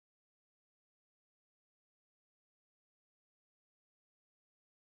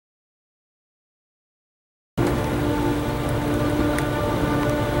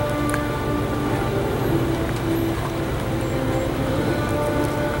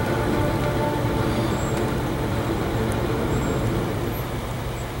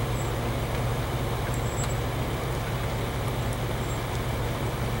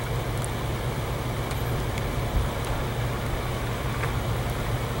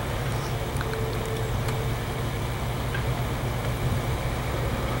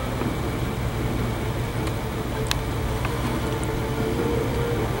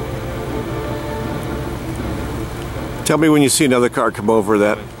Tell me when you see another car come over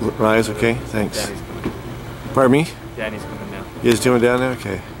that rise, okay? Thanks. Danny's coming. Pardon me? Danny's coming now. You guys doing down there?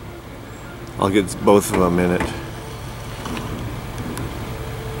 Okay. I'll get both of them in it.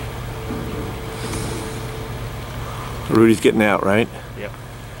 Rudy's getting out, right? Yep.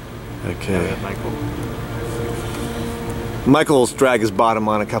 Okay. Yeah, Michael. Michael's drag his bottom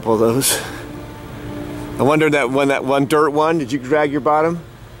on a couple of those. I wonder that one dirt one, did you drag your bottom?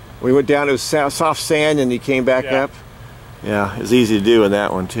 We went down to soft sand and you came back up? Yeah, it was easy to do in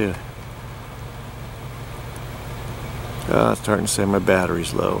that one too. Oh, it's starting to say my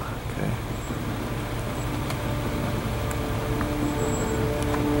battery's low. Okay.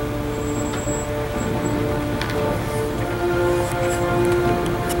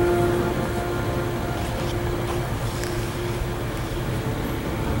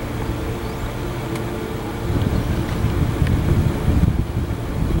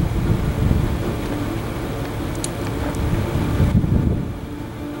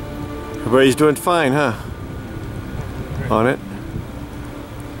 Everybody's doing fine, huh? On it.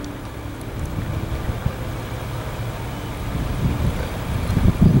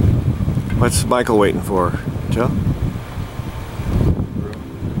 What's Michael waiting for, Joe?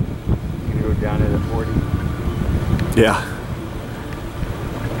 You gonna go down to the 40? Yeah.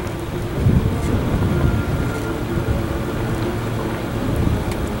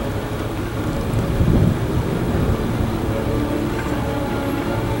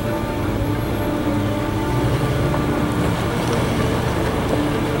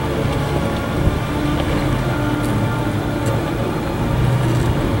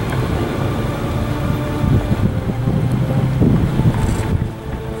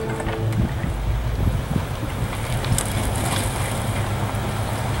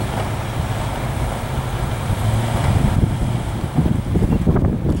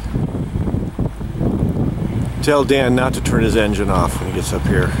 Tell Dan not to turn his engine off when he gets up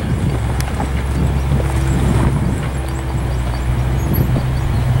here.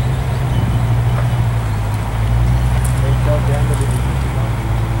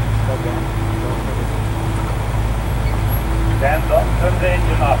 Dan, don't turn the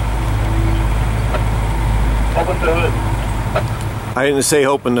engine off. Open the hood. I didn't say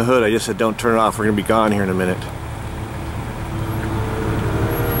open the hood, I just said don't turn it off. We're going to be gone here in a minute.